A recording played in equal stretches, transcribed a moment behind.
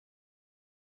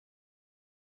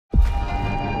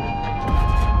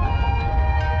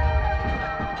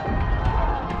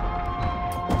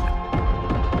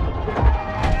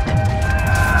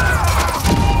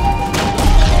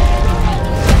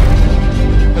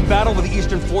battle with the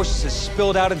Eastern forces has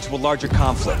spilled out into a larger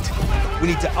conflict. We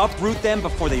need to uproot them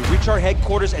before they reach our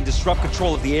headquarters and disrupt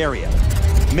control of the area.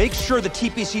 Make sure the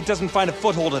TPC doesn't find a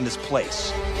foothold in this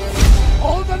place.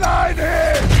 Hold the line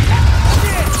here!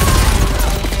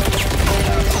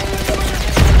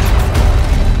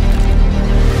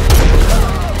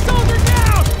 Soldier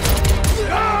down!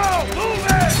 No! Move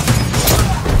it!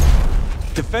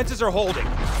 Defenses are holding.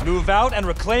 Move out and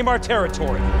reclaim our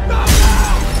territory. Go! Go!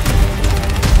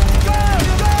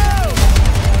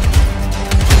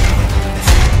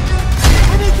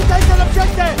 We need to take an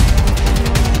objective!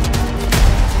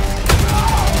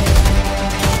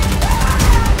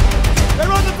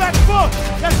 They're on the back foot!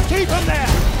 Let's keep them there!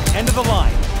 End of the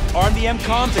line. Arm the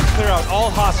MCOMs and clear out all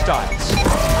hostiles.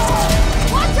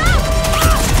 Watch out!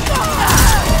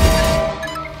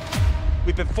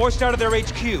 We've been forced out of their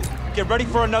HQ. Get ready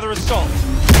for another assault.